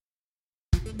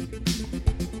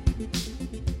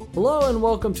Hello and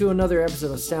welcome to another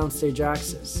episode of Soundstage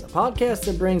Access, a podcast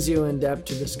that brings you in depth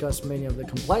to discuss many of the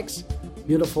complex,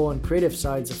 beautiful, and creative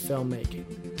sides of filmmaking.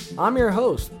 I'm your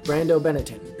host, Brando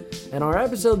Benetton, and our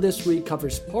episode this week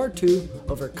covers part 2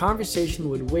 of our conversation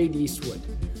with Wade Eastwood,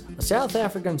 a South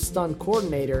African stunt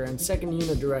coordinator and second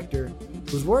unit director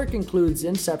whose work includes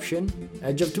Inception,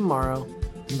 Edge of Tomorrow,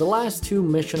 and the last 2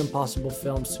 Mission Impossible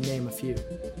films to name a few.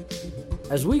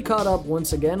 As we caught up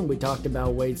once again, we talked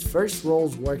about Wade's first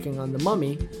roles working on The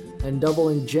Mummy and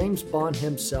doubling James Bond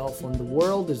himself on The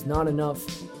World Is Not Enough,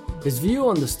 his view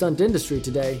on the stunt industry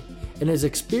today, and his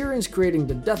experience creating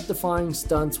the death-defying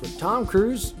stunts with Tom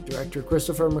Cruise, director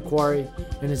Christopher McQuarrie,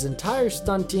 and his entire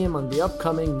stunt team on the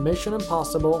upcoming Mission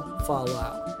Impossible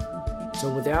Fallout. So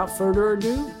without further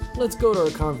ado, let's go to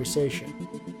our conversation.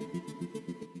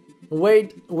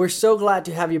 Wade, we're so glad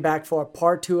to have you back for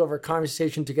part 2 of our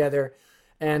conversation together.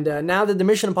 And now that the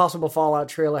Mission Impossible Fallout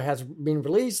trailer has been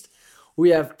released,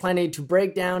 we have plenty to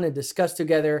break down and discuss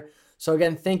together. So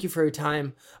again, thank you for your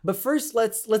time. But first,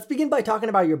 let's begin by talking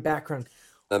about your background.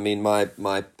 I mean,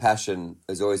 my passion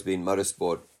has always been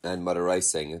motorsport and motor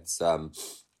racing. It's a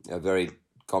very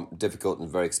difficult and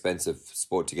very expensive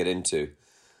sport to get into.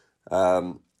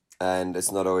 And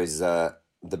it's not always the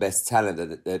best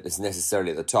talent that is necessarily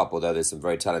at the top, although there's some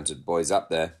very talented boys up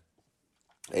there.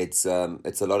 It's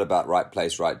a lot about right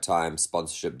place, right time,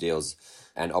 sponsorship deals,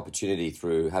 and opportunity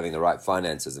through having the right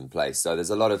finances in place. So there's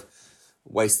a lot of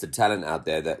wasted talent out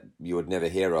there that you would never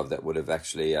hear of that would have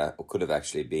actually or could have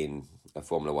actually been a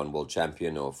Formula One world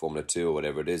champion or Formula 2 or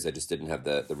whatever it is. They just didn't have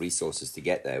the resources to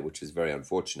get there, which is very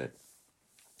unfortunate.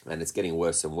 And it's getting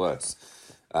worse and worse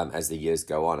as the years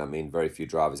go on. I mean, very few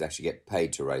drivers actually get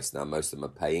paid to race now. Most of them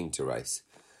are paying to race.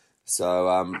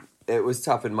 So it was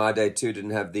tough in my day too. Didn't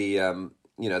have the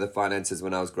the finances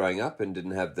when I was growing up and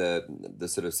didn't have the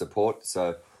sort of support.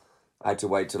 So I had to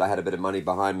wait till I had a bit of money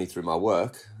behind me through my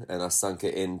work, and I sunk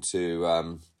it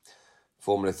into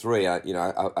Formula 3. I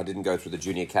didn't go through the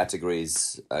junior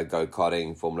categories,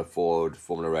 go-karting, Formula Ford,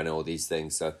 Formula Renault, all these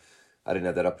things. So I didn't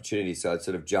have that opportunity. So I'd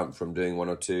sort of jumped from doing 1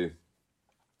 or 2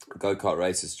 go-kart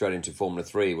races straight into Formula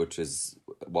 3, which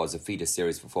was a feeder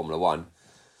series for Formula 1.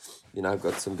 You know, I've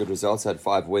got some good results. I had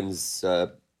 5 wins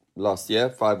last year,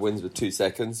 5 wins with 2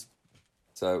 seconds.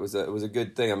 So it was a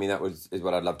good thing. I mean, is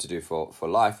what I'd love to do for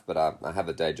life, but I have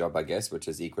a day job, I guess, which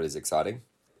is equally as exciting.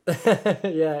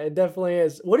 Yeah, it definitely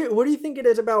is. What do you think it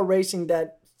is about racing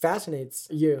that fascinates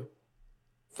you?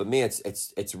 For me,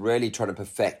 it's really trying to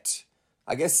perfect.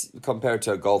 I guess compared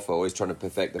to a golfer, always trying to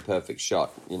perfect the perfect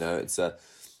shot. You know, it's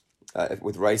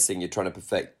with racing, you're trying to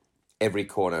perfect every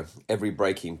corner, every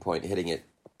braking point, hitting it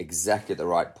exactly at the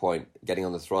right point, getting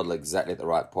on the throttle exactly at the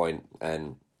right point,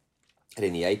 and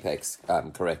hitting the apex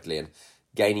correctly, and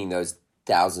gaining those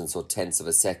thousandths or tenths of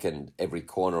a second every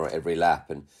corner or every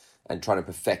lap, and trying to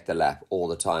perfect the lap all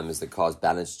the time as the car's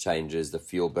balance changes, the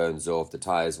fuel burns off, the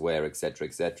tires wear, etc.,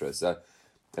 etc. So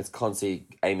it's constantly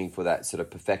aiming for that sort of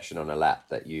perfection on a lap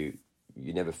that you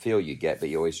never feel you get, but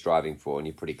you're always striving for, and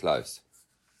you're pretty close.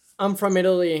 I'm from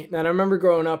Italy, and I remember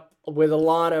growing up with a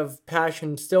lot of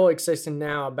passion still existing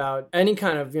now about any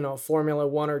kind of, Formula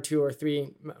 1 or 2 or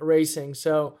 3 racing.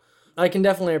 So I can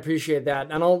definitely appreciate that.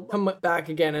 And I'll come back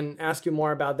again and ask you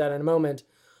more about that in a moment.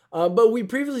 But we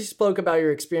previously spoke about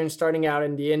your experience starting out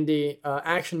in the indie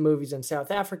action movies in South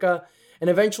Africa.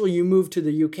 And eventually you moved to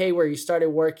the UK where you started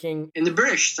working in the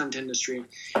British stunt industry.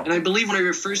 And I believe one of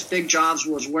your first big jobs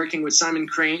was working with Simon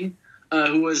Crane,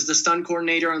 who was the stunt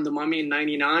coordinator on The Mummy in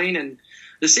 '99. And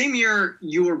the same year,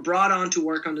 you were brought on to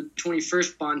work on the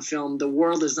 21st Bond film, The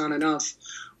World Is Not Enough,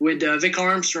 with Vic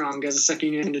Armstrong as a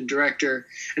second unit director.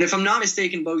 And if I'm not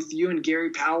mistaken, both you and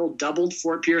Gary Powell doubled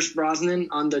for Pierce Brosnan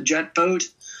on the jet boat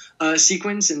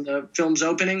sequence in the film's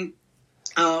opening.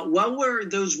 What were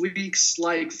those weeks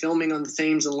like filming on the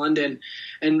Thames in London?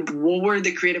 And what were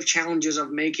the creative challenges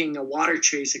of making a water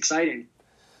chase exciting?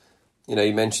 You know,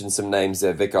 you mentioned some names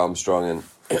there, Vic Armstrong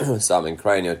and Simon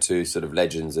Crane are 2 sort of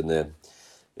legends in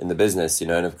the business,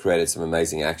 and have created some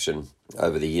amazing action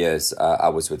over the years. I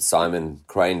was with Simon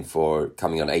Crane for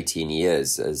coming on 18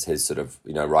 years as his sort of,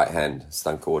 right-hand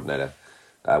stunt coordinator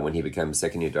when he became a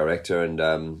second-year director. And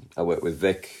I worked with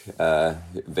Vic.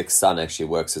 Vic's son actually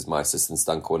works as my assistant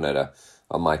stunt coordinator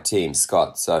on my team,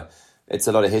 Scott. So it's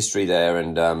a lot of history there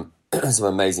and some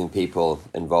amazing people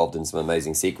involved in some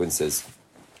amazing sequences.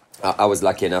 I was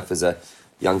lucky enough as a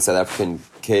young South African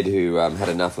kid who had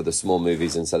enough of the small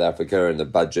movies in South Africa and the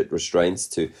budget restraints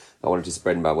I wanted to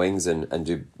spread my wings and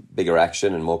do bigger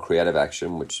action and more creative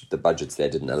action, which the budgets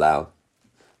there didn't allow.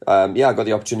 I got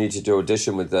the opportunity to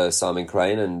audition with Simon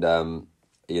Crane, and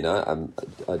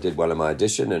I did well in my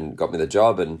audition and got me the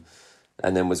job, and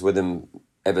then was with him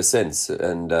ever since.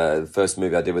 And the first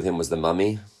movie I did with him was The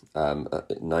Mummy,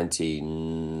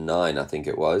 99, I think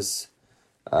it was.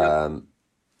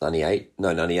 98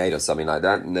 or something like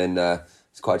that. And then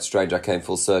it's quite strange, I came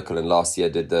full circle, and last year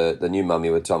did the new Mummy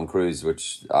with Tom Cruise,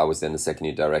 which I was then the second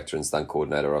year director and stunt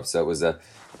coordinator of. So it was a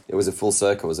full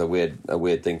circle. It was a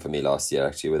weird thing for me last year,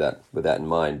 actually, with that in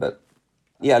mind. But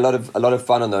yeah, a lot of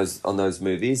fun on those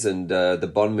movies, and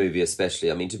the Bond movie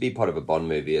especially. I mean, to be part of a Bond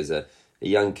movie as a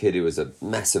young kid who was a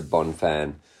massive Bond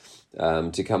fan,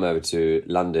 to come over to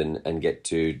London and get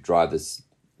to drive this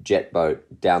jet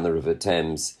boat down the River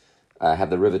Thames, have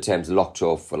the River Thames locked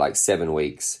off for like 7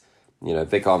 weeks.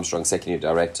 Vic Armstrong second year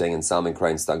directing and Simon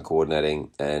Crane stunt coordinating,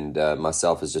 and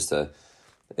myself as just a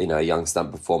young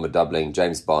stunt performer doubling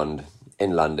James Bond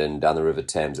in London down the River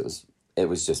Thames. It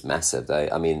was just massive.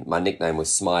 My nickname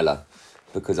was Smiler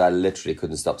because I literally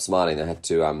couldn't stop smiling. They had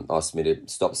to ask me to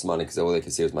stop smiling because all they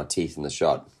could see was my teeth in the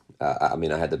shot. I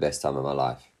had the best time of my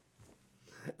life.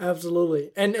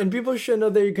 Absolutely. And people should know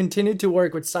that you continued to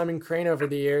work with Simon Crane over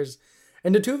the years.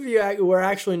 And the two of you were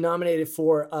actually nominated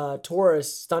for a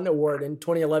Taurus Stunt Award in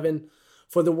 2011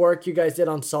 for the work you guys did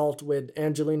on Salt with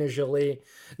Angelina Jolie.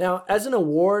 Now, as an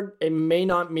award, it may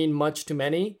not mean much to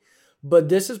many, but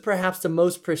this is perhaps the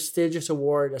most prestigious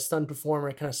award a stunt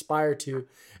performer can aspire to,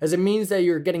 as it means that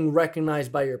you're getting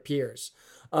recognized by your peers.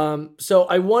 So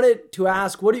I wanted to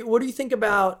ask, what do you think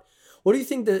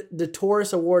the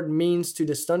Taurus Award means to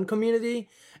the stunt community?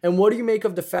 And what do you make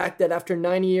of the fact that after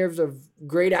 9 years of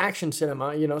great action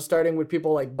cinema, starting with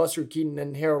people like Buster Keaton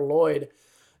and Harold Lloyd,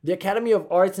 the Academy of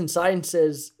Arts and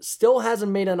Sciences still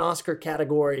hasn't made an Oscar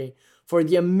category for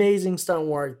the amazing stunt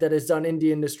work that is done in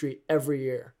the industry every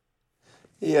year?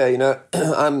 Yeah,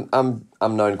 I'm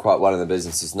known quite well in the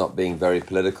business as not being very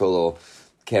political or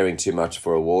caring too much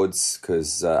for awards,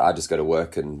 because I just go to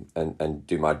work and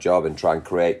do my job and try and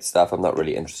create stuff. I'm not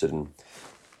really interested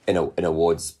in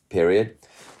awards, period.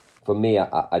 For me,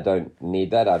 I don't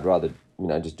need that. I'd rather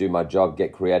just do my job,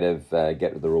 get creative,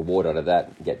 get the reward out of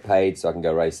that, get paid so I can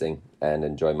go racing and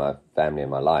enjoy my family and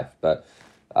my life. But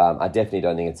I definitely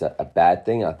don't think it's a bad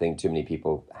thing. I think too many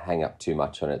people hang up too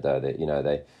much on it, though.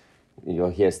 That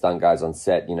you'll hear stunt guys on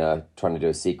set, trying to do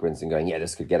a sequence and going, yeah,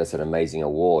 this could get us an amazing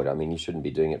award. I mean, you shouldn't be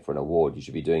doing it for an award. You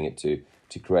should be doing it to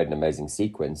create an amazing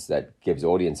sequence that gives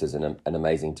audiences an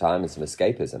amazing time and some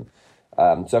escapism.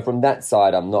 So from that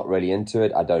side, I'm not really into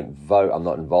it. I don't vote. I'm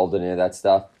not involved in any of that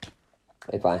stuff.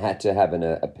 If I had to have an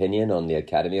opinion on the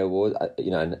Academy Award,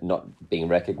 not being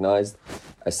recognized,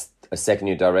 a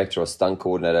second-year director or stunt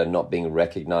coordinator not being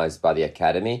recognized by the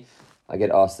Academy, I get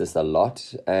asked this a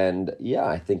lot, and yeah,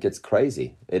 I think it's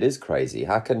crazy. It is crazy.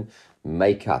 How can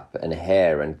makeup and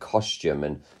hair and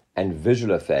costume and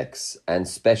visual effects and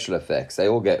special effects, they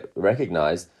all get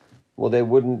recognized? Well,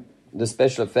 the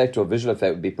special effect or visual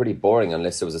effect would be pretty boring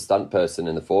unless there was a stunt person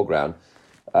in the foreground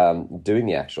doing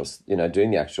the actual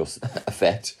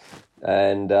effect.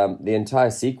 And the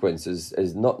entire sequence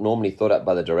is not normally thought up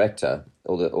by the director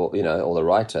or the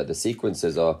writer. The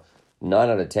sequences are 9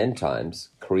 out of 10 times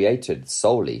created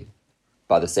solely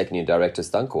by the second year director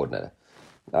stunt coordinator.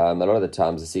 A lot of the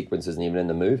times the sequence isn't even in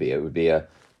the movie. It would be a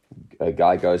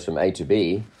guy goes from A to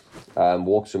B,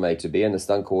 walks from A to B, and the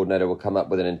stunt coordinator will come up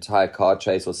with an entire car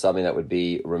chase or something that would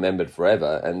be remembered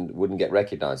forever and wouldn't get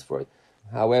recognized for it.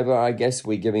 However, I guess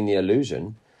we're giving the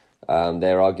illusion,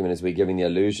 their argument is we're giving the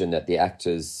illusion that the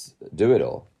actors do it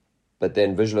all. But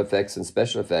then visual effects and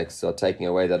special effects are taking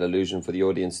away that illusion for the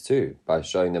audience too, by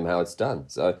showing them how it's done.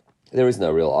 So there is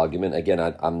no real argument. Again,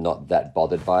 I'm not that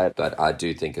bothered by it, but I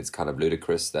do think it's kind of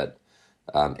ludicrous that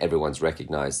everyone's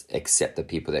recognized except the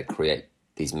people that create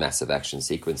these massive action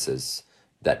sequences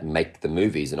that make the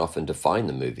movies and often define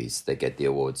the movies that get the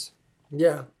awards.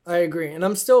 Yeah, I agree. And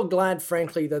I'm still glad,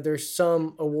 frankly, that there's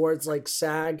some awards like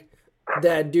SAG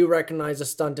that do recognize a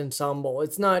stunt ensemble.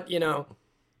 It's not,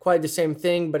 quite the same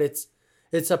thing, but it's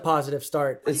a positive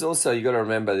start. It's also, you got to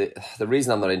remember, the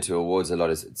reason I'm not into awards a lot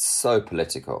is it's so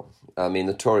political. I mean,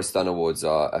 the Taurus Stunt Awards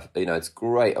are, it's a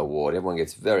great award. Everyone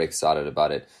gets very excited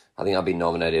about it. I think I've been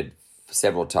nominated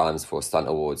several times for Stunt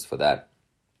Awards for that.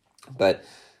 But,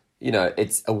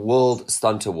 it's a World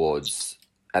Stunt Awards,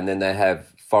 and then they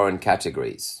have foreign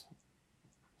categories.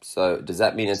 So does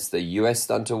that mean it's the US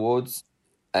Stunt Awards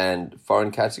and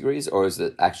foreign categories, or is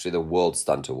it actually the World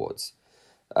Stunt Awards?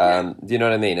 Do you know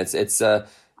what I mean?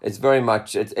 It's very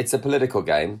much, it's a political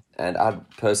game, and I'd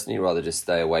personally rather just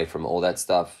stay away from all that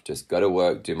stuff. Just go to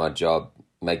work, do my job,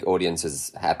 make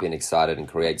audiences happy and excited and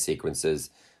create sequences,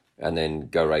 and then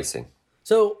go racing.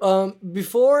 So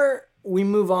before we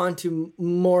move on to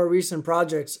more recent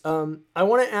projects, I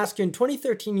want to ask you, in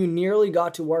 2013, you nearly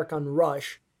got to work on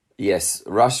Rush. Yes,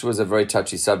 Rush was a very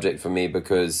touchy subject for me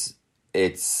because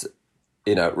it's,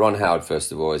 Ron Howard,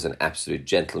 first of all, is an absolute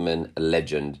gentleman, a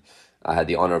legend. I had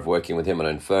the honor of working with him on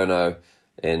Inferno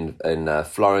in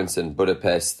Florence and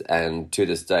Budapest, and to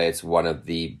this day, it's one of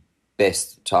the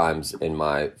best times in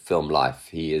my film life.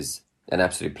 He is an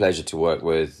absolute pleasure to work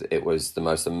with. It was the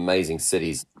most amazing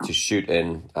cities to shoot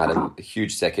in. I had a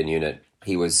huge second unit.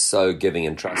 He was so giving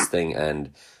and trusting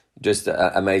and just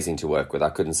amazing to work with. I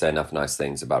couldn't say enough nice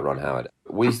things about Ron Howard.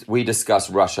 We discussed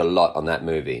Rush a lot on that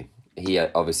movie. He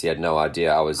obviously had no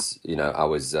idea I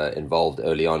was involved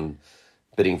early on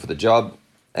bidding for the job.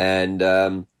 And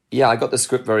I got the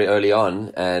script very early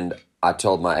on, and I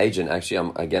told my agent,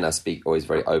 actually, I speak always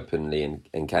very openly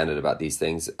and candid about these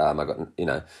things.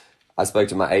 I spoke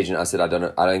to my agent. I said, I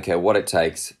don't care what it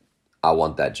takes. I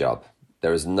want that job.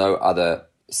 There is no other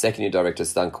second year director,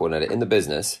 stunt coordinator in the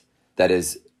business that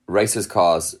is races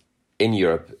cars in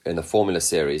Europe in the Formula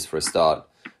Series for a start,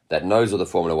 that knows all the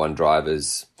Formula One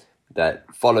drivers, that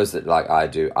follows it like I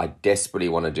do. I desperately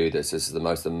want to do this. This is the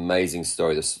most amazing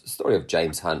story. The story of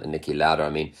James Hunt and Niki Lauda. I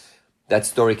mean, that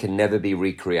story can never be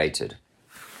recreated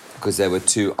because there were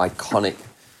two iconic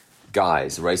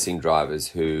guys, racing drivers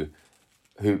who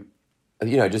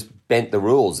just bent the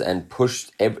rules and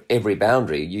pushed every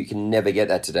boundary. You can never get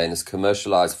that today in this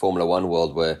commercialized Formula One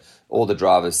world where all the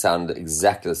drivers sound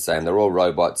exactly the same. They're all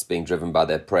robots being driven by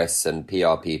their press and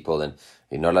PR people, and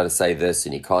you're not allowed to say this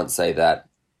and you can't say that.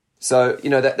 So,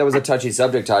 that was a touchy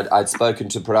subject. I'd spoken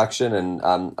to production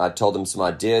and I told them some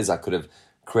ideas. I could have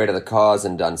created the cars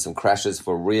and done some crashes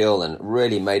for real and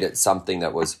really made it something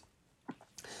that was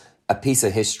a piece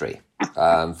of history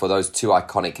for those two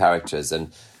iconic characters.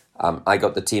 And I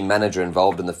got the team manager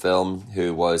involved in the film,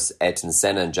 who was Ayrton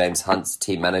Senna and James Hunt's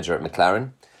team manager at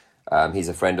McLaren. He's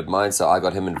a friend of mine, so I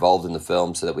got him involved in the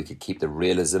film so that we could keep the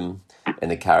realism in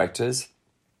the characters.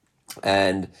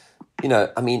 And,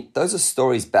 those are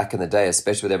stories back in the day,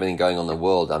 especially with everything going on in the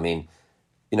world. I mean,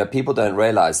 people don't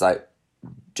realize, like,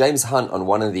 James Hunt on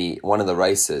one of the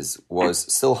races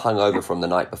was still hungover from the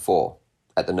night before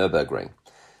at the Nürburgring.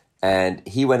 And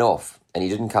he went off and he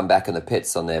didn't come back in the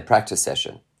pits on their practice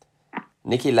session.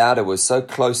 Niki Lauda was so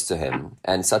close to him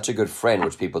and such a good friend,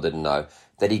 which people didn't know,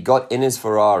 that he got in his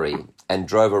Ferrari and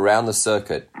drove around the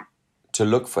circuit to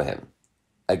look for him.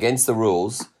 Against the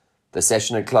rules, the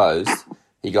session had closed.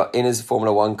 He got in his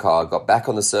Formula One car, got back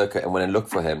on the circuit and went and looked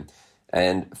for him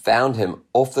and found him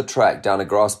off the track down a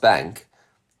grass bank,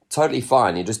 totally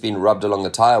fine. He'd just been rubbed along the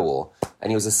tyre wall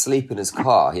and he was asleep in his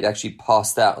car. He'd actually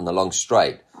passed out on the long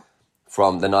straight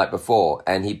from the night before,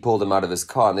 and he pulled him out of his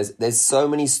car. And there's so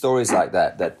many stories like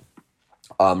that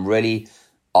really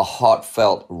are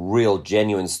heartfelt, real,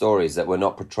 genuine stories that were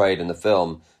not portrayed in the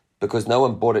film because no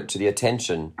one brought it to the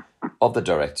attention of the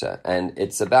director. And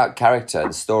it's about character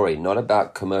and story, not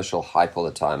about commercial hype all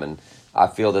the time. And I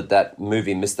feel that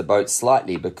movie missed the boat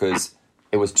slightly because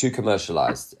it was too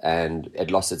commercialized and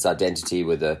it lost its identity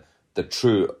with the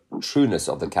trueness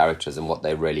of the characters and what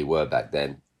they really were back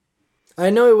then. I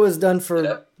know it was done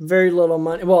for very little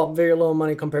money. Well, very little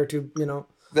money compared to,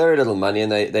 Very little money,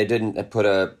 and they didn't put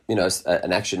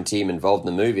an action team involved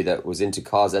in the movie that was into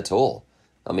cars at all.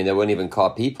 I mean, there weren't even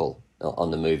car people on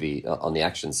the movie, on the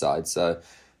action side. So,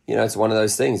 it's one of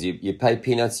those things. You pay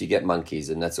peanuts, you get monkeys,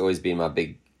 and that's always been my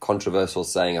big controversial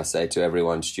saying I say to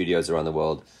everyone, studios around the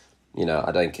world.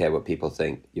 I don't care what people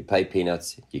think. You pay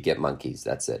peanuts, you get monkeys.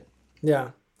 That's it.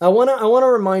 Yeah. I want to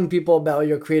remind people about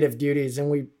your creative duties,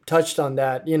 and we touched on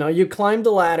that. You climbed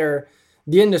the ladder,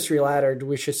 the industry ladder,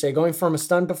 we should say, going from a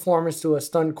stunt performer to a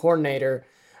stunt coordinator,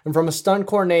 and from a stunt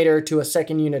coordinator to a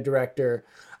second unit director,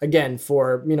 again,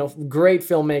 for, great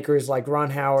filmmakers like Ron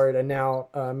Howard and now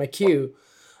McHugh.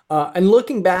 And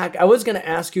looking back, I was going to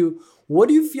ask you, what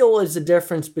do you feel is the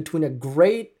difference between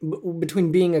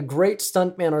being a great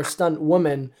stuntman or stunt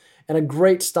woman and a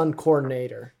great stunt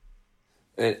coordinator?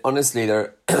 Honestly,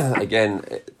 there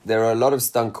are a lot of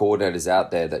stunt coordinators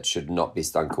out there that should not be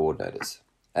stunt coordinators.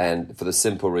 And for the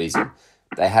simple reason,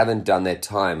 they haven't done their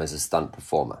time as a stunt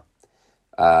performer.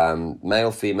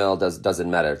 Male, female, doesn't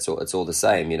matter. It's all the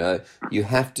same, You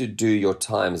have to do your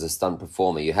time as a stunt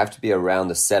performer. You have to be around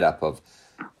the setup of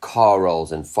car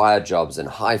rolls and fire jobs and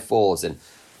high falls and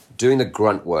doing the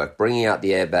grunt work, bringing out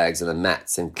the airbags and the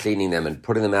mats and cleaning them and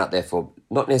putting them out there for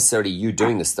not necessarily you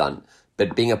doing the stunt,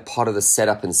 but being a part of the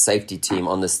setup and safety team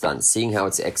on the stunt, seeing how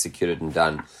it's executed and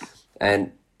done.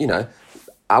 And,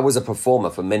 I was a performer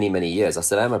for many, many years. I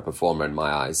said I'm a performer in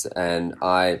my eyes. And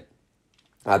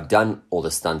I've done all the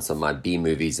stunts on my B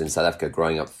movies in South Africa,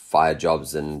 growing up, fire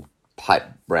jobs and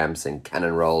pipe ramps and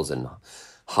cannon rolls and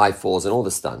high falls and all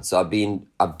the stunts. So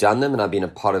I've done them, and I've been a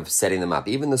part of setting them up.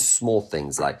 Even the small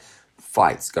things like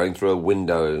fights, going through a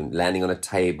window, landing on a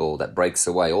table that breaks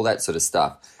away, all that sort of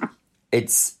stuff.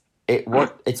 It's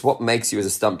what makes you as a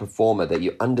stunt performer, that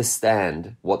you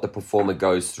understand what the performer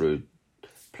goes through,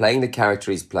 playing the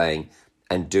character he's playing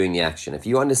and doing the action. If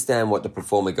you understand what the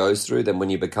performer goes through, then when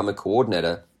you become a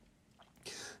coordinator,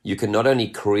 you can not only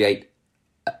create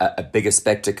a bigger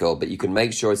spectacle, but you can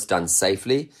make sure it's done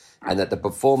safely, and that the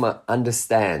performer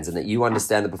understands, and that you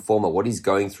understand the performer, what he's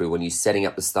going through when you're setting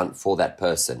up the stunt for that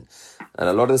person. And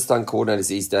a lot of the stunt coordinators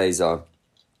these days are,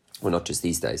 well, not just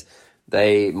these days,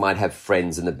 they might have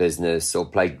friends in the business or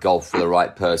play golf with the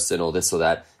right person or this or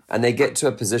that, and they get to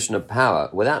a position of power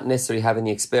without necessarily having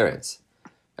the experience.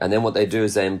 And then what they do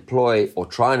is they employ, or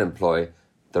try and employ,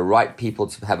 the right people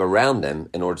to have around them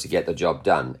in order to get the job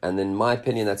done. And in my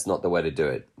opinion, that's not the way to do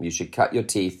it. You should cut your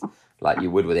teeth like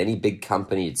you would with any big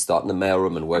company. You'd start in the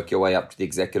mailroom and work your way up to the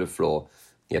executive floor.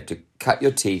 You have to cut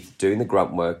your teeth doing the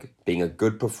grunt work, being a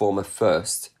good performer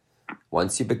first.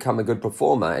 Once you become a good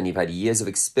performer and you've had years of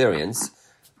experience,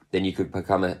 then you could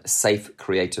become a safe,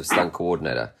 creative stunt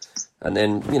coordinator. And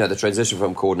then, the transition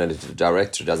from coordinator to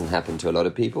director doesn't happen to a lot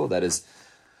of people. That is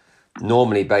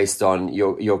normally based on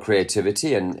your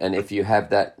creativity, and if you have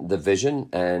the vision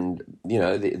and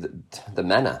the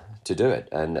manner to do it,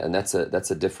 and that's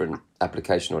a different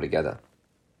application altogether.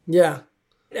 Yeah,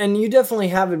 and you definitely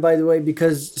have it, by the way,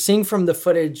 because seeing from the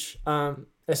footage,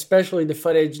 especially the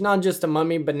footage, not just the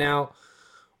Mummy, but now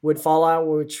with Fallout,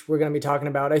 which we're going to be talking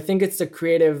about, I think it's the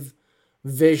creative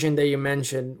vision that you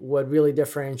mentioned what really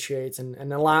differentiates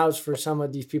and allows for some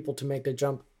of these people to make the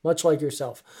jump, much like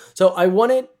yourself. So I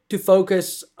wanted to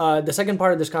focus the second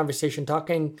part of this conversation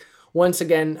talking once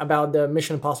again about the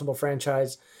Mission Impossible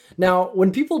franchise. Now,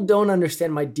 when people don't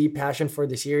understand my deep passion for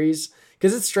the series,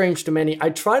 because it's strange to many, I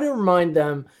try to remind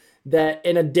them that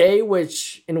in a day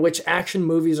in which action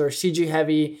movies are CG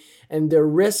heavy and they're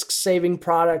risk-saving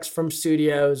products from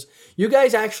studios, you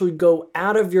guys actually go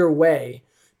out of your way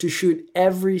to shoot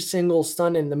every single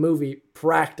stunt in the movie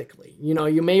practically.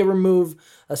 You may remove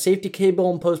a safety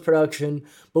cable in post-production,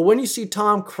 but when you see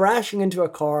Tom crashing into a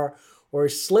car or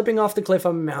slipping off the cliff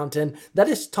of a mountain, that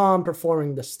is Tom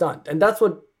performing the stunt. And that's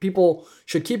what people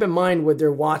should keep in mind when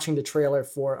they're watching the trailer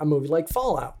for a movie like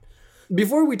Fallout.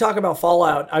 Before we talk about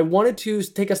Fallout, I wanted to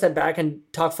take a step back and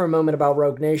talk for a moment about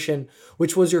Rogue Nation,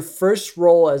 which was your first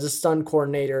role as a stunt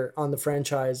coordinator on the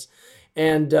franchise.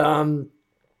 And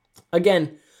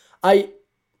again,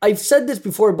 I've said this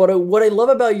before, but what I love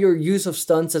about your use of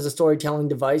stunts as a storytelling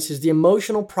device is the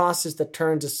emotional process that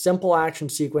turns a simple action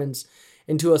sequence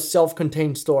into a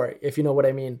self-contained story, if you know what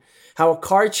I mean. How a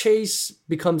car chase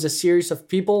becomes a series of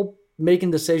people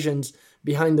making decisions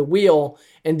behind the wheel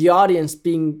and the audience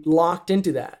being locked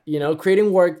into that,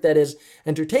 creating work that is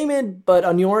entertainment, but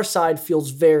on your side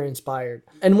feels very inspired.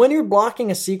 And when you're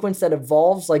blocking a sequence that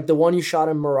evolves, like the one you shot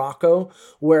in Morocco,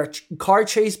 where a car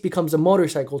chase becomes a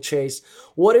motorcycle chase,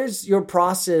 what is your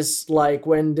process like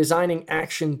when designing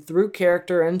action through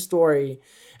character and story?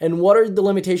 And what are the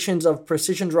limitations of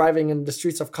precision driving in the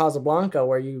streets of Casablanca,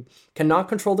 where you cannot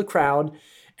control the crowd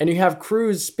and you have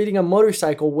crews speeding a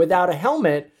motorcycle without a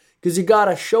helmet, because you got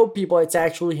to show people it's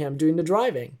actually him doing the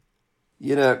driving?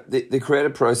 The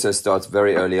creative process starts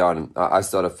very early on. I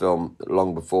start a film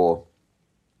long before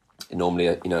normally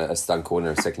a stunt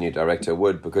coordinator, a second year director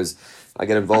would, because I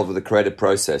get involved with the creative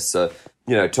process. So,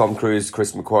 Tom Cruise,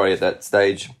 Chris McQuarrie at that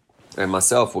stage, and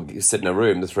myself will sit in a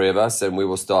room, the three of us, and we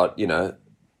will start,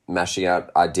 mashing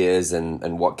out ideas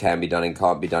and what can be done and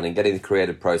can't be done, and getting the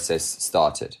creative process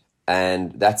started.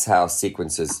 And that's how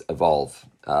sequences evolve,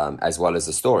 as well as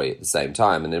the story at the same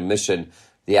time. And in Mission,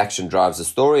 the action drives the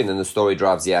story, and then the story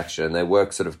drives the action, and they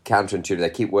work sort of counterintuitive. They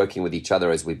keep working with each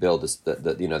other as we build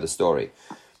the story.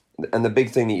 And the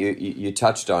big thing that you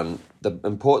touched on, the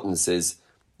importance is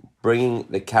bringing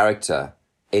the character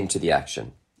into the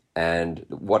action. And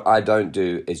what I don't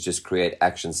do is just create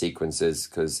action sequences,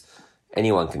 because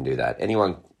anyone can do that.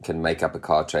 Anyone can make up a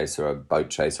car chase or a boat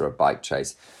chase or a bike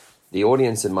chase. The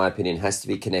audience, in my opinion, has to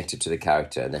be connected to the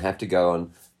character, and they have to go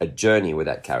on a journey with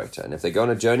that character. And if they go on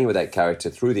a journey with that character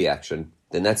through the action,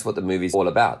 then that's what the movie's all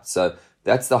about. So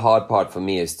that's the hard part for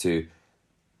me, is to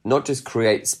not just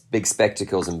create big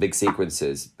spectacles and big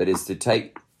sequences, but is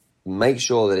to make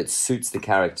sure that it suits the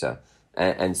character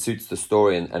and suits the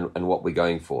story and what we're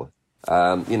going for.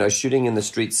 Shooting in the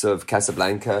streets of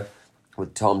Casablanca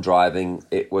with Tom driving,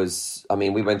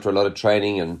 we went through a lot of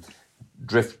training and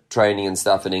drift training and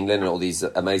stuff in England and all these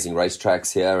amazing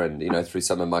racetracks here, and through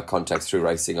some of my contacts through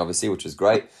racing, obviously, which was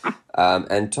great.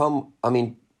 And Tom,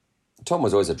 Tom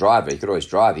was always a driver. He could always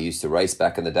drive. He used to race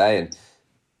back in the day,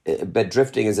 but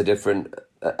drifting is a different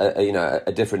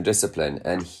discipline,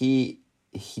 and he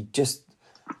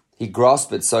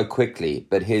grasped it so quickly,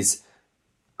 but his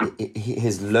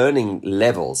learning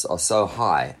levels are so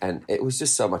high, and it was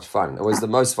just so much fun. It was the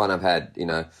most fun I've had,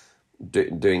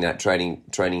 doing that,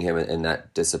 training him in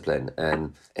that discipline.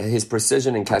 And his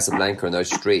precision in Casablanca and those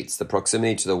streets, the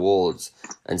proximity to the walls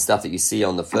and stuff that you see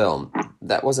on the film,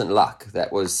 that wasn't luck.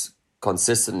 That was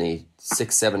consistently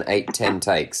 6, 7, 8, 10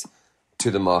 takes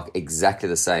to the mark, exactly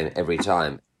the same every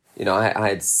time. I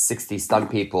had 60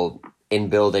 stunt people in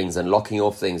buildings and locking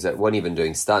off things that weren't even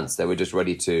doing stunts. They were just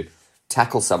ready to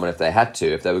tackle someone if they had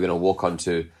to, if they were going to walk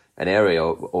onto an area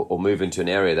or move into an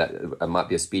area that might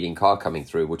be a speeding car coming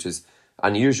through, which is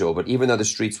unusual. But even though the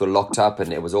streets were locked up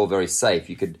and it was all very safe,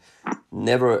 you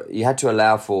had to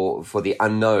allow for the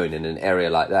unknown in an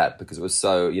area like that, because it was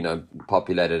so,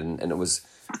 populated, and it was,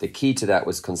 the key to that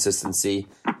was consistency,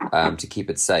 to keep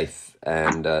it safe.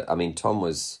 And Tom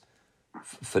was,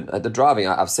 for the driving,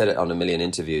 I've said it on a million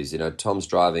interviews, Tom's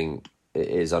driving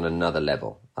is on another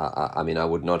level. I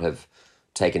would not have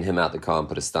taken him out the car and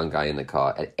put a stunt guy in the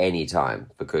car at any time,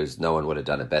 because no one would have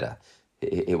done it better.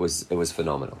 It was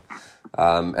phenomenal.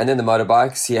 And then the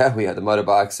motorbikes, we had the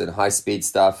motorbikes and high speed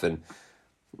stuff, and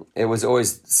it was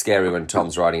always scary when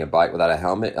Tom's riding a bike without a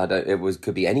helmet.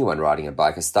 Could be anyone riding a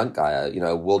bike, a stunt guy,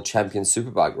 a world champion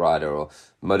superbike rider or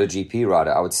MotoGP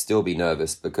rider. I would still be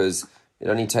nervous, because it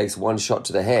only takes one shot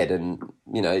to the head and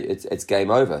it's game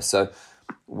over. So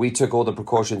we took all the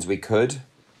precautions we could,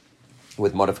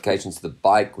 with modifications to the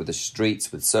bike, with the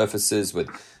streets, with surfaces, with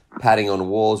padding on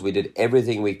walls. We did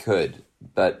everything we could,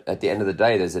 but at the end of the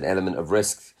day, there's an element of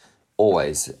risk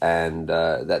always, and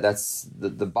that's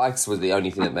the bikes was the only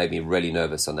thing that made me really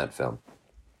nervous on that film.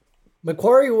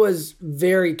 McQuarrie was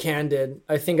very candid,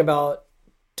 I think, about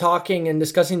talking and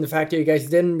discussing the fact that you guys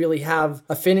didn't really have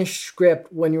a finished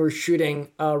script when you were shooting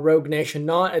Rogue Nation,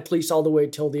 not at least all the way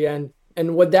till the end.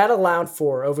 And what that allowed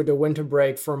for over the winter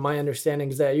break, from my understanding,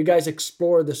 is that you guys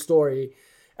explored the story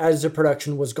as the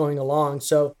production was going along.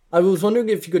 So I was wondering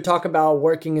if you could talk about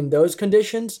working in those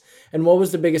conditions, and what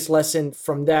was the biggest lesson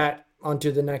from that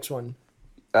onto the next one?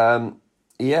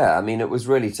 It was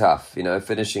really tough,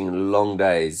 finishing long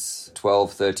days,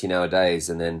 12, 13-hour days,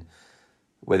 and then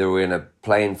whether we're in a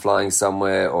plane flying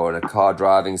somewhere or in a car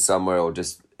driving somewhere or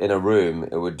just in a room,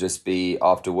 it would just be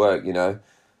after work,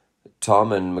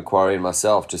 Tom and McQuarrie and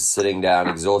myself just sitting down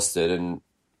exhausted, and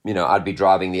I'd be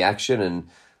driving the action, and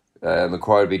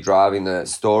McQuarrie would be driving the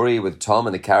story with Tom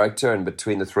and the character, and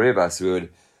between the three of us we would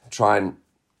try and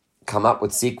come up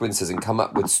with sequences and come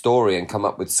up with story and come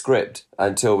up with script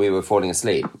until we were falling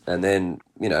asleep. And then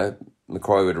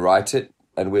McQuarrie would write it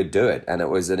and we'd do it, and it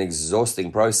was an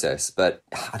exhausting process. But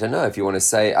I don't know if you want to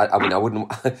say, I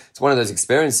wouldn't it's one of those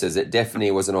experiences. It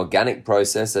definitely was an organic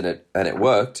process, and it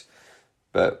worked.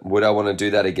 But would I want to do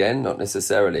that again? Not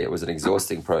necessarily. It was an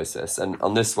exhausting process. And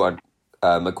on this one,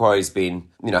 McQuarrie's been,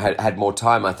 had more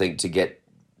time, I think, to get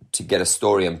a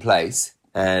story in place.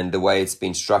 And the way it's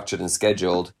been structured and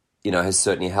scheduled, has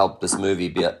certainly helped this movie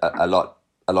be a lot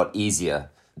easier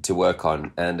to work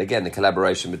on. And again, the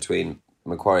collaboration between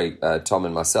McQuarrie, Tom,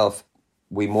 and myself,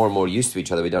 we more and more used to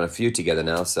each other. We've done a few together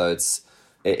now, so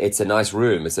it's a nice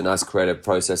room. It's a nice creative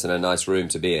process and a nice room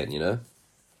to be in.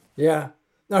 Yeah.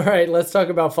 All right, let's talk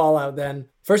about Fallout then.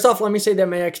 First off, let me say that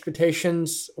my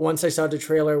expectations, once I saw the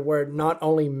trailer, were not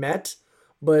only met,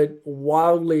 but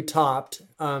wildly topped.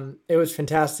 It was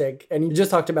fantastic. And you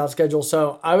just talked about schedule.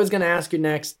 So I was going to ask you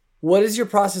next, what is your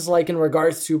process like in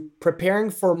regards to preparing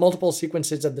for multiple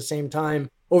sequences at the same time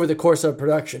over the course of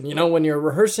production? When you're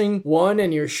rehearsing one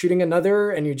and you're shooting another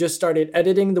and you just started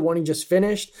editing the one you just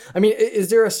finished.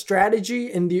 Is there a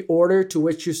strategy in the order to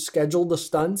which you schedule the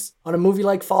stunts on a movie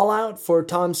like Fallout for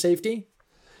Tom's safety?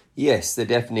 Yes, there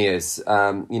definitely is.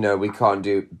 We can't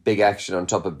do big action on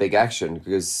top of big action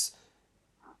because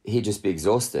he'd just be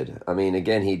exhausted.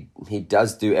 Again, he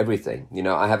does do everything.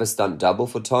 I have a stunt double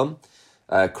for Tom,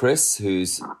 Chris,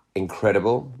 who's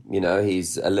incredible.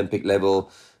 He's Olympic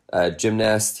level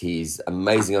gymnast. He's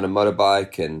amazing on a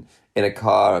motorbike and in a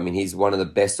car. He's one of the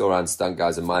best all-round stunt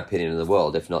guys, in my opinion, in the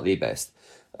world, if not the best.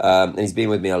 And he's been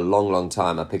with me a long, long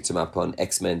time. I picked him up on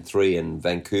X-Men 3 in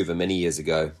Vancouver many years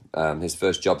ago. His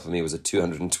first job for me was a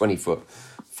 220-foot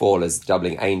fall as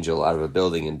doubling Angel out of a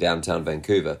building in downtown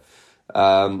Vancouver.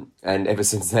 And ever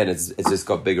since then, it's just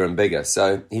got bigger and bigger.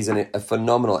 So he's a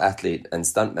phenomenal athlete and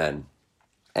stuntman.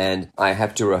 And I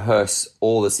have to rehearse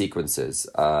all the sequences.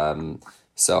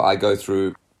 So I go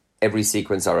through every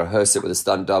sequence, I rehearse it with a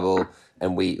stunt double,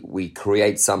 and we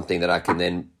create something that I can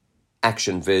then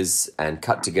action viz and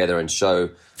cut together and show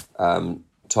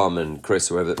Tom and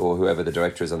Chris or whoever the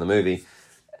director is on the movie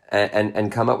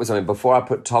and come up with something before I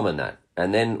put Tom in that.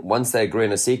 And then once they agree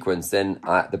on a sequence, then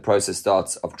the process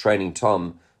starts of training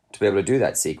Tom to be able to do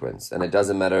that sequence. And it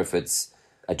doesn't matter if it's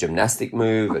a gymnastic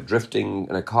move, a drifting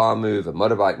in a car move, a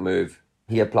motorbike move.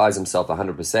 He applies himself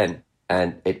 100%,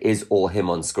 and it is all him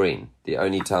on screen. The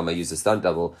only time I use a stunt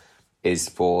double is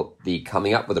for the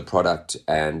coming up with a product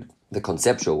and the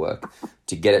conceptual work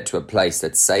to get it to a place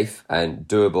that's safe and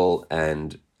doable,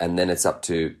 and then it's up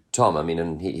to Tom. I mean,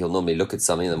 and he'll normally look at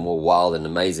something, the more wild and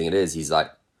amazing it is, he's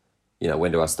like,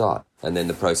 when do I start? And then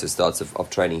the process starts of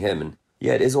training him. And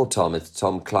yeah, it is all Tom. It's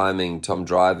Tom climbing, Tom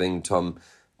driving, Tom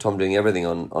doing everything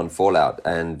on Fallout.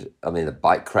 And I mean, the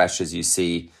bike crashes you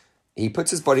see, he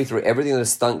puts his body through everything that a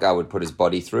stunt guy would put his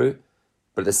body through.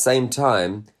 But at the same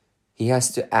time, he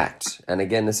has to act. And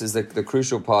again, this is the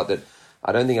crucial part that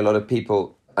I don't think a lot of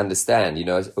people understand.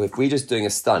 If we're just doing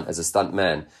a stunt as a stunt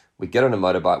man, we get on a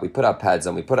motorbike, we put our pads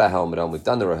on, we put our helmet on, we've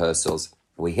done the rehearsals,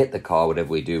 we hit the car, whatever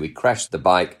we do, we crash the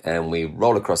bike and we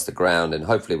roll across the ground and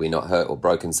hopefully we're not hurt or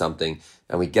broken something,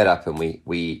 and we get up and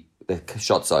the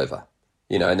shot's over.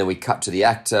 And then we cut to the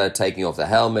actor taking off the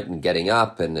helmet and getting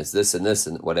up, and it's this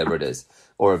and whatever it is.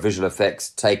 Or a visual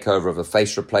effects takeover of a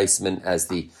face replacement as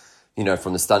from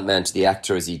the stuntman to the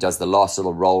actor as he does the last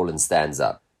little roll and stands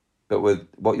up. But with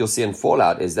what you'll see in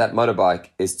Fallout is that motorbike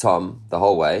is Tom the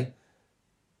whole way.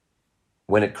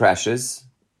 When it crashes,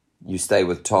 you stay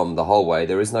with Tom the whole way.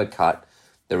 There is no cut.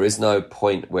 There is no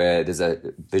point where there's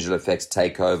a visual effects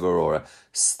takeover or a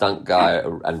stunt guy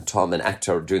and Tom, an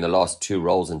actor, doing the last two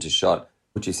rolls into shot,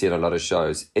 which you see in a lot of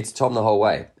shows. It's Tom the whole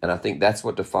way. And I think that's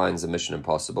what defines a Mission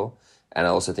Impossible. And I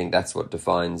also think that's what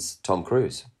defines Tom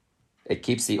Cruise. It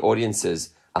keeps the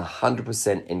audiences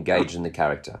 100% engaged in the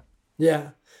character. Yeah.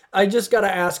 I just got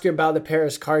to ask you about the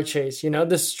Paris car chase.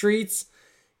 The streets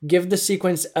give the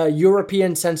sequence a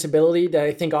European sensibility that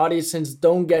I think audiences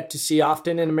don't get to see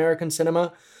often in American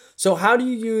cinema. So how do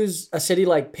you use a city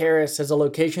like Paris as a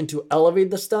location to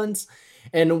elevate the stunts?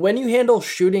 And when you handle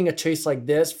shooting a chase like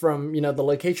this, from the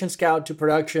location scout to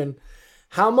production,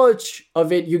 how much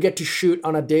of it you get to shoot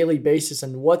on a daily basis,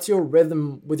 and what's your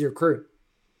rhythm with your crew?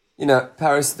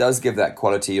 Paris does give that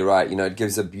quality, you're right. It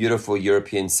gives a beautiful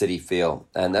European city feel,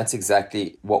 and that's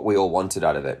exactly what we all wanted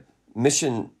out of it.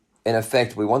 Mission, in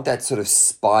effect, we want that sort of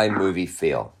spy movie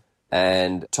feel.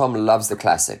 And Tom loves the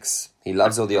classics. He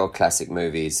loves all the old classic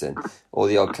movies and all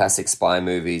the old classic spy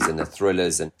movies and the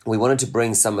thrillers. And we wanted to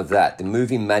bring some of that, the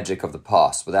movie magic of the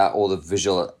past, without all the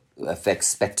visual effects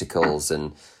spectacles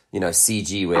and,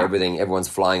 CG where everyone's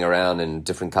flying around in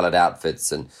different colored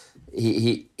outfits. And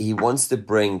he wants to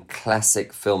bring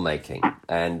classic filmmaking.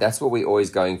 And that's what we're always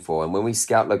going for. And when we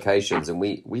scout locations, and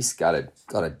we scouted,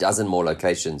 a dozen more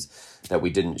locations that we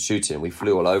didn't shoot in. We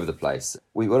flew all over the place.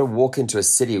 We want to walk into a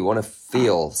city. We want to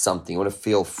feel something. You want to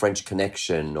feel French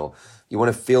Connection, or you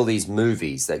want to feel these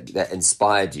movies that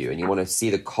inspired you, and you want to see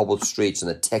the cobbled streets and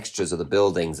the textures of the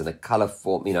buildings and the color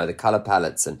form, the color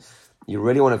palettes, and you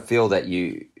really want to feel that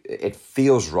it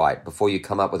feels right before you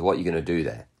come up with what you're going to do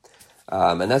there.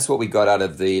 And that's what we got out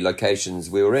of the locations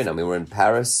we were in. I mean, we were in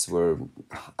Paris, we were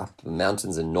up the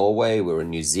mountains in Norway, we were in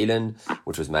New Zealand,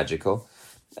 which was magical.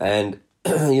 And,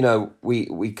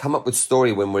 we come up with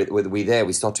story when we're there,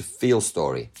 we start to feel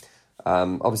story.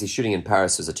 Obviously, shooting in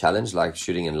Paris is a challenge, like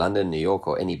shooting in London, New York,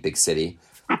 or any big city.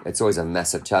 It's always a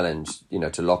massive challenge,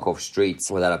 to lock off streets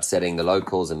without upsetting the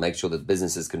locals and make sure that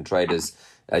businesses can trade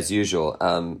as usual.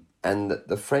 And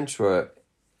the French were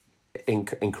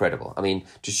incredible. I mean,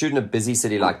 to shoot in a busy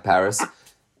city like Paris,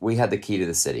 we had the key to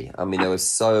the city. I mean, they were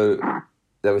so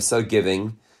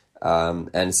giving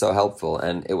and so helpful,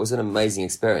 and it was an amazing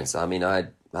experience. I mean, I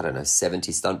don't know,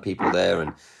 70 stunt people there,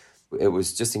 and it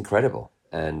was just incredible.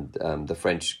 And the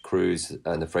French crews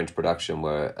and the French production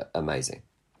were amazing.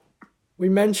 We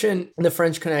mentioned the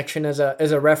French Connection as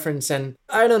a reference, and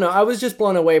I don't know, I was just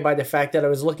blown away by the fact that I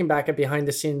was looking back at behind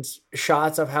the scenes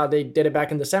shots of how they did it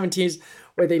back in the 70s,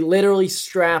 where they literally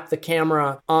strapped the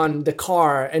camera on the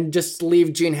car and just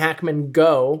leave Gene Hackman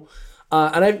go.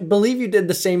 And I believe you did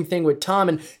the same thing with Tom.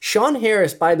 And Sean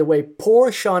Harris, by the way,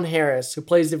 poor Sean Harris, who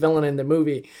plays the villain in the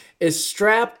movie, is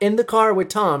strapped in the car with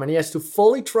Tom, and he has to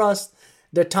fully trust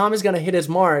that Tom is going to hit his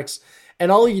marks.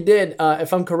 And all you did,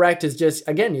 if I'm correct, is just,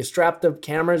 again, you strapped the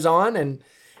cameras on.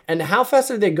 And how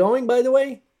fast are they going, by the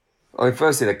way? I mean,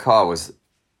 firstly, the car was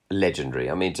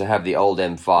legendary. I mean, to have the old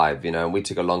M5, and we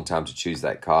took a long time to choose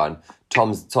that car. And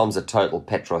Tom's a total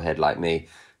petrol head like me.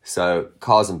 So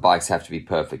cars and bikes have to be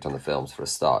perfect on the films for a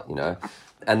start,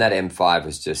 And that M5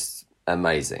 was just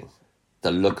amazing.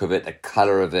 the look of it, the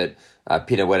color of it.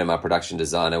 Peter Wedding, my production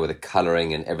designer, with the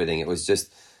coloring and everything. It was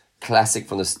just classic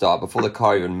from the start. Before the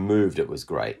car even moved, it was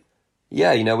great.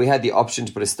 Yeah, we had the option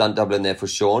to put a stunt double in there for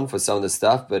Sean for some of the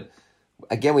stuff, but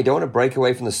again, we don't want to break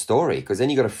away from the story, because then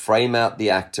you got to frame out the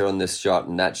actor on this shot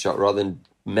and that shot, rather than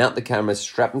mount the camera,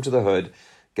 strap them to the hood,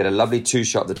 get a lovely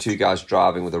two-shot of the two guys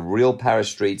driving with a real Paris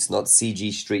streets, not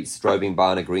CG streets strobing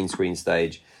by on a green screen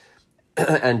stage,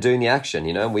 and doing the action.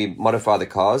 We modify the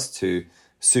cars to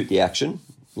suit the action,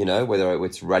 whether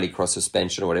it's rallycross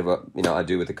suspension or whatever, I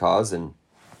do with the cars, and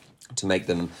to make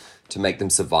them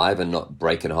survive and not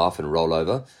break in half and roll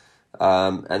over.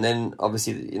 And then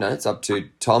obviously, it's up to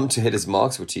Tom to hit his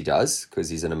marks, which he does, because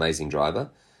he's an amazing driver.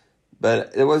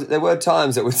 But there were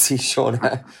times that would see Sean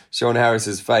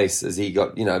Harris's face as he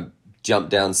got, jumped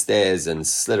downstairs and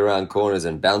slid around corners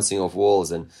and bouncing off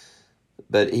walls.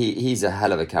 But he's a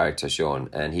hell of a character, Sean,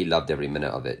 and he loved every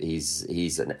minute of it.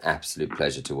 He's an absolute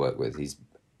pleasure to work with. He's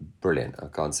brilliant. I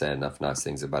can't say enough nice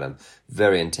things about him.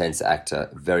 Very intense actor,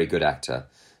 very good actor,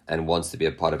 and wants to be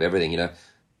a part of everything.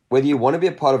 Whether you want to be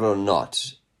a part of it or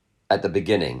not, at the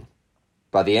beginning,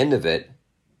 by the end of it,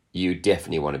 you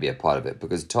definitely want to be a part of it,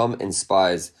 because Tom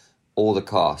inspires all the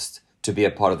cast to be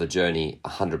a part of the journey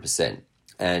 100%.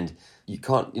 And you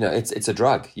can't, it's a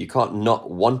drug. You can't not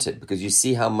want it, because you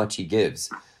see how much he gives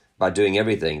by doing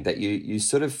everything, that you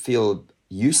sort of feel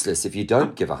useless if you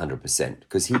don't give 100%,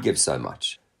 because he gives so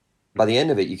much. By the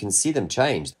end of it, you can see them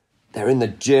change. They're in the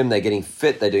gym, they're getting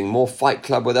fit, they're doing more Fight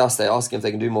Club with us, they're asking if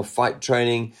they can do more fight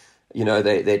training.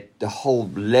 The whole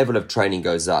level of training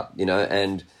goes up,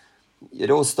 and it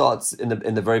all starts in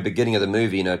the very beginning of the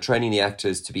movie. Training the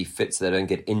actors to be fit so they don't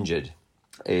get injured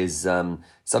is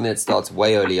something that starts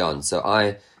way early on. So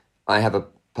I have a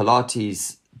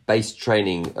Pilates-based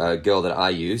training girl that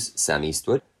I use, Sam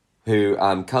Eastwood, who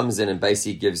comes in and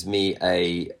basically gives me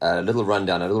a little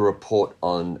rundown, a little report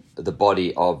on the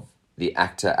body of the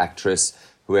actor, actress,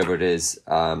 whoever it is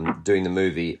doing the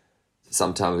movie.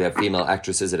 Sometimes we have female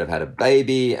actresses that have had a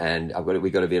baby, and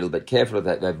we've got to be a little bit careful of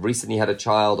that. They've recently had a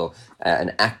child, or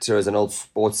an actor has an old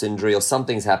sports injury, or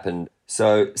something's happened.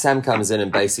 So Sam comes in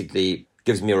and basically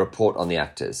gives me a report on the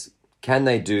actors. Can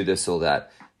they do this or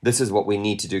that? This is what we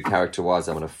need to do character-wise.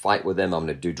 I'm going to fight with them. I'm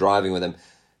going to do driving with them.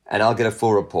 And I'll get a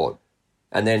full report.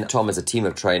 And then Tom has a team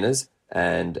of trainers,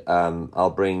 and I'll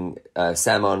bring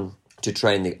Sam on to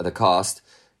train the cast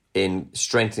in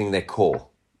strengthening their core.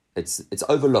 It's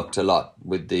overlooked a lot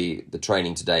with the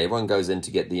training today. Everyone goes in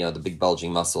to get the big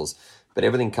bulging muscles, but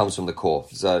everything comes from the core.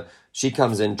 So she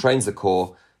comes in, trains the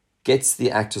core, gets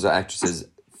the actors or actresses,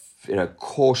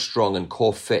 core strong and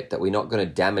core fit, that we're not going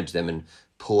to damage them and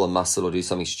pull a muscle or do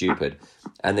something stupid.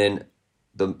 And then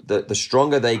the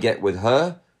stronger they get with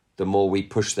her, the more we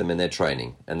push them in their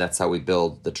training. And that's how we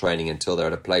build the training until they're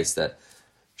at a place that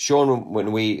Sean,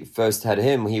 when we first had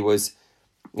him, he was,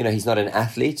 he's not an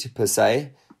athlete per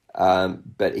se,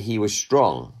 but he was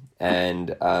strong,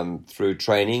 and through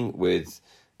training with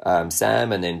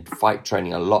Sam, and then fight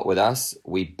training a lot with us,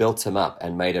 we built him up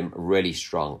and made him really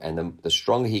strong. And the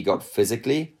stronger he got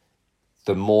physically,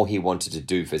 the more he wanted to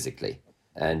do physically,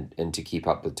 and to keep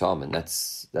up with Tom. And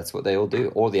that's what they all do.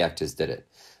 All the actors did it.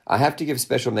 I have to give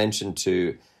special mention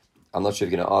to, I'm not sure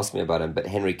if you're going to ask me about him, but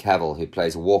Henry Cavill, who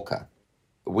plays Walker.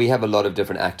 We have a lot of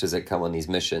different actors that come on these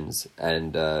missions,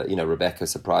 and Rebecca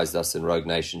surprised us in Rogue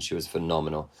Nation. She was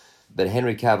phenomenal. But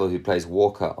Henry Cavill, who plays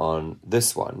Walker on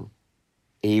this one,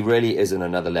 he really is on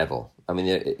another level. I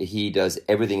mean, he does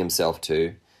everything himself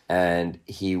too, and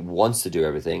he wants to do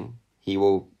everything. He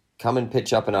will come and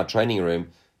pitch up in our training room,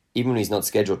 even when he's not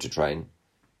scheduled to train,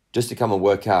 just to come and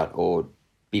work out or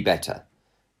be better.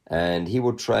 And he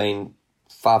will train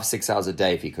 5-6 hours a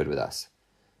day if he could with us.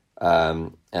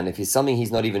 And if it's something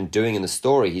he's not even doing in the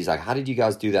story, he's like, how did you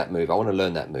guys do that move? I want to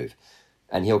learn that move.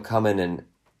 And he'll come in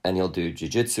and he'll do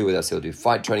jiu-jitsu with us. He'll do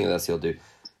fight training with us. He'll do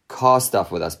car stuff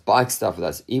with us, bike stuff with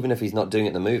us, even if he's not doing it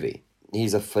in the movie.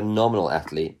 He's a phenomenal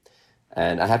athlete.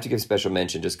 And I have to give special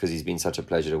mention just because he's been such a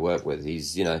pleasure to work with.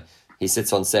 He's, he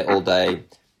sits on set all day.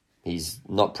 He's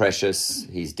not precious.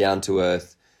 He's down to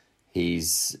earth.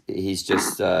 He's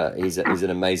just, he's an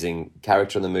amazing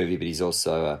character in the movie, but he's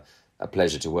also a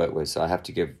pleasure to work with. So I have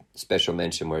to give special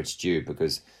mention where it's due,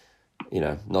 because,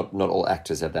 not all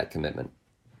actors have that commitment.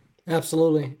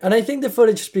 Absolutely. And I think the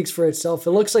footage speaks for itself.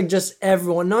 It looks like just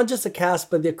everyone, not just the cast,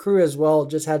 but the crew as well,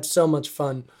 just had so much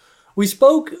fun. We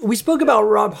spoke about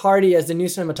Rob Hardy as the new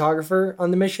cinematographer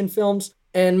on the Mission films,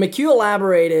 and McHugh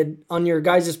elaborated on your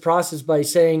guys' process by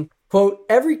saying, quote,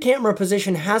 every camera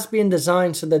position has been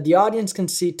designed so that the audience can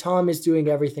see Tom is doing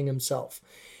everything himself.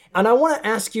 And I want to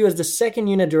ask you, as the second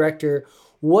unit director,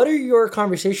 What are your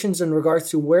conversations in regards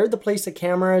to where to place the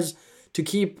cameras to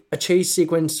keep a chase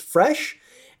sequence fresh?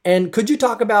 And could you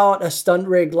talk about a stunt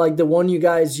rig like the one you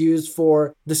guys used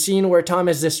for the scene where Tom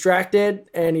is distracted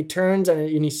and he turns and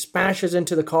he smashes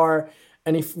into the car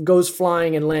and he goes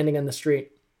flying and landing in the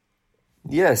street?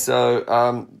 Yeah,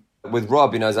 so with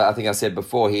Rob, as I think I said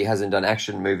before, he hasn't done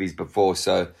action movies before,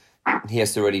 so he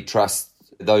has to really trust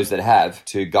those that have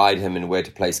to guide him in where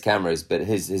to place cameras. But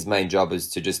his main job is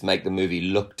to just make the movie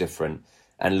look different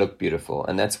and look beautiful.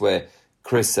 And that's where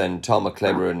Chris and Tom are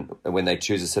clever, and when they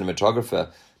choose a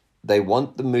cinematographer, they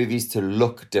want the movies to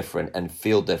look different and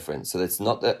feel different. So it's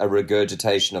not a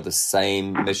regurgitation of the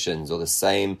same missions or the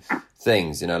same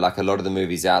things, like a lot of the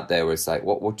movies out there where it's like,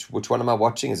 which one am I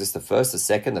watching? Is this the first, the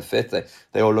second, the fifth?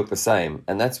 They all look the same.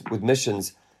 And that's with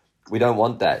missions, we don't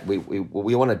want that. We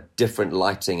want a different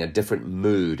lighting, a different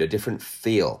mood, a different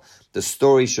feel. The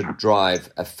story should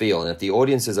drive a feel. And if the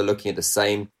audiences are looking at the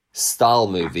same style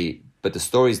movie, but the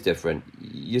story's different,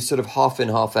 you're sort of half in,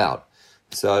 half out.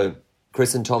 So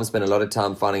Chris and Tom spend a lot of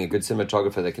time finding a good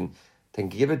cinematographer that can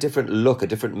give a different look, a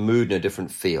different mood, and a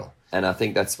different feel. And I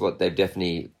think that's what they've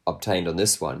definitely obtained on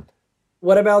this one.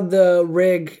 What about the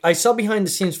rig? I saw behind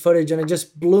the scenes footage and it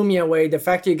just blew me away. The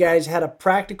fact that you guys had a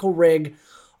practical rig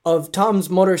of Tom's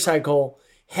motorcycle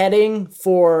heading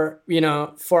for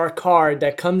a car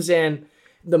that comes in.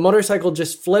 The motorcycle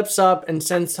just flips up and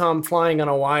sends Tom flying on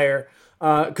a wire.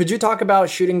 Could you talk about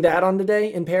shooting that on the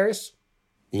day in Paris?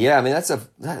 Yeah, I mean,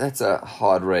 that's a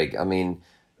hard rig. I mean,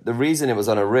 the reason it was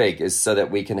on a rig is so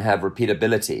that we can have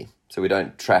repeatability, so we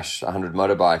don't trash 100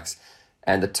 motorbikes,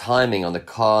 and the timing on the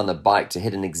car and the bike to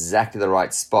hit in exactly the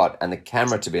right spot and the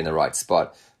camera to be in the right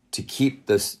spot to keep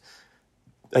this,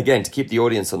 again, to keep the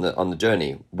audience on the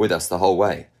journey with us the whole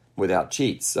way without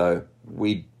cheats. So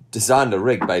we designed a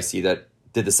rig basically that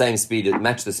did the same speed, it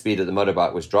matched the speed that the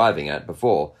motorbike was driving at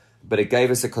before, but it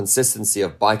gave us a consistency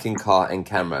of bike and car and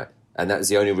camera. And that was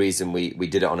the only reason we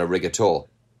did it on a rig at all.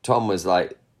 Tom was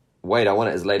like, wait, I want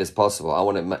it as late as possible. I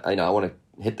want to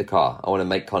hit the car. I want to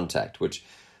make contact, which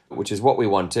is what we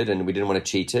wanted, and we didn't want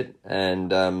to cheat it.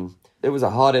 And it was a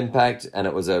hard impact, and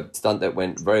it was a stunt that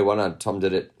went very well. And Tom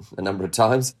did it a number of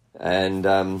times,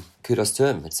 and kudos to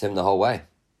him. It's him the whole way.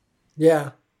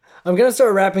 Yeah. I'm going to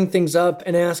start wrapping things up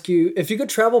and ask you, if you could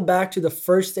travel back to the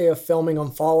first day of filming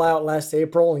on Fallout last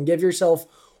April and give yourself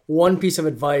one piece of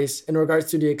advice in regards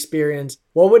to the experience,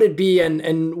 what would it be,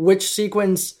 and which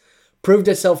sequence proved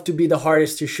itself to be the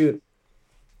hardest to shoot?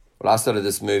 Well, I started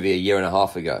this movie 1.5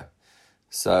 years ago.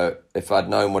 So if I'd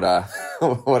known what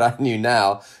I knew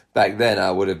now, back then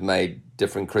I would have made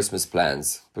different Christmas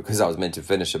plans, because I was meant to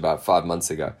finish about 5 months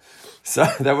ago. So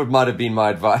that might have been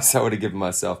my advice I would have given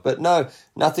myself. But no,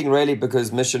 nothing really,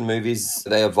 because mission movies,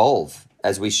 they evolve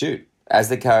as we shoot. As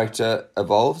the character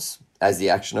evolves, as the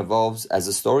action evolves, as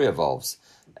the story evolves.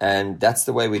 And that's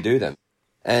the way we do them.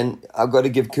 And I've got to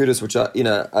give kudos, which I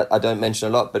don't mention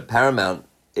a lot, but Paramount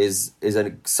is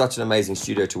such an amazing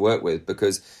studio to work with,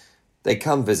 because they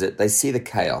come visit, they see the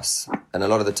chaos. And a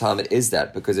lot of the time it is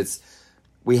that, because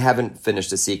we haven't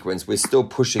finished a sequence. We're still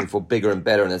pushing for bigger and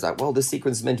better. And it's like, well, this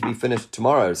sequence is meant to be finished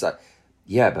tomorrow. It's like,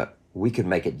 yeah, but we could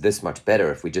make it this much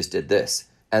better if we just did this.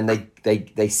 And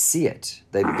they see it,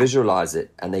 they visualize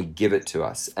it, and they give it to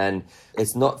us. And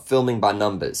it's not filming by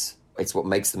numbers. It's what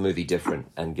makes the movie different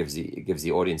and gives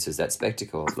the audiences that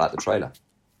spectacle, like the trailer.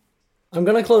 I'm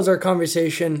going to close our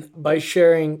conversation by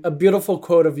sharing a beautiful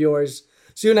quote of yours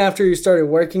soon after you started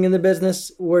working in the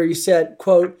business, where you said,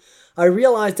 quote, "I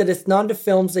realized that it's not the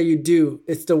films that you do,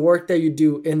 it's the work that you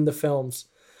do in the films."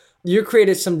 You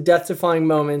created some death-defying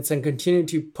moments and continue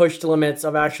to push the limits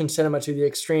of action cinema to the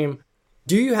extreme.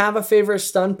 Do you have a favorite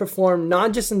stunt performed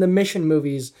not just in the mission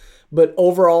movies, but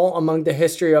overall among the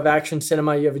history of action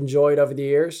cinema you have enjoyed over the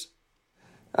years?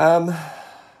 I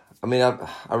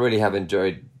really have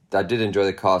enjoyed. I did enjoy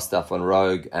the car stuff on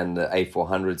Rogue and the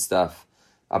A400 stuff.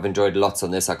 I've enjoyed lots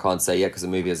on this. I can't say yet because the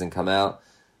movie hasn't come out.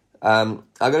 I've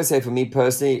got to say, for me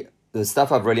personally, the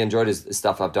stuff I've really enjoyed is the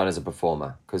stuff I've done as a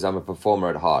performer, because I'm a performer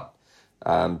at heart.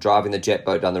 Driving the jet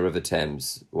boat down the River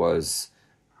Thames was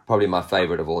probably my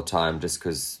favorite of all time, just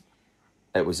because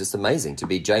it was just amazing to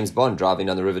be James Bond driving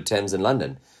down the River Thames in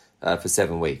London for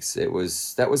 7 weeks. That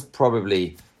was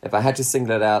probably, if I had to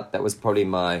single it out, that was probably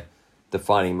my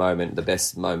defining moment, the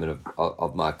best moment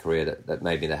of my career that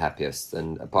made me the happiest.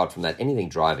 And apart from that, anything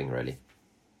driving, really.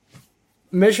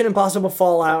 Mission Impossible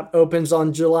Fallout opens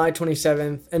on July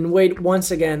 27th. And Wade,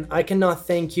 once again, I cannot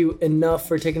thank you enough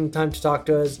for taking the time to talk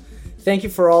to us. Thank you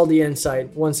for all the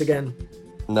insight, once again.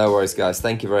 No worries, guys.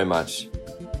 Thank you very much.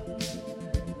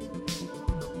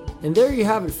 And there you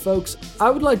have it, folks.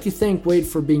 I would like to thank Wade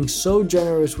for being so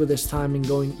generous with his time and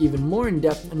going even more in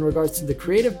depth in regards to the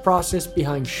creative process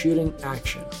behind shooting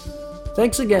action.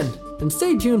 Thanks again, and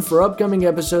stay tuned for upcoming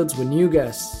episodes with new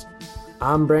guests.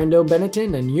 I'm Brando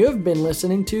Benetton, and you have been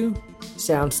listening to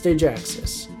Soundstage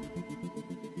Access.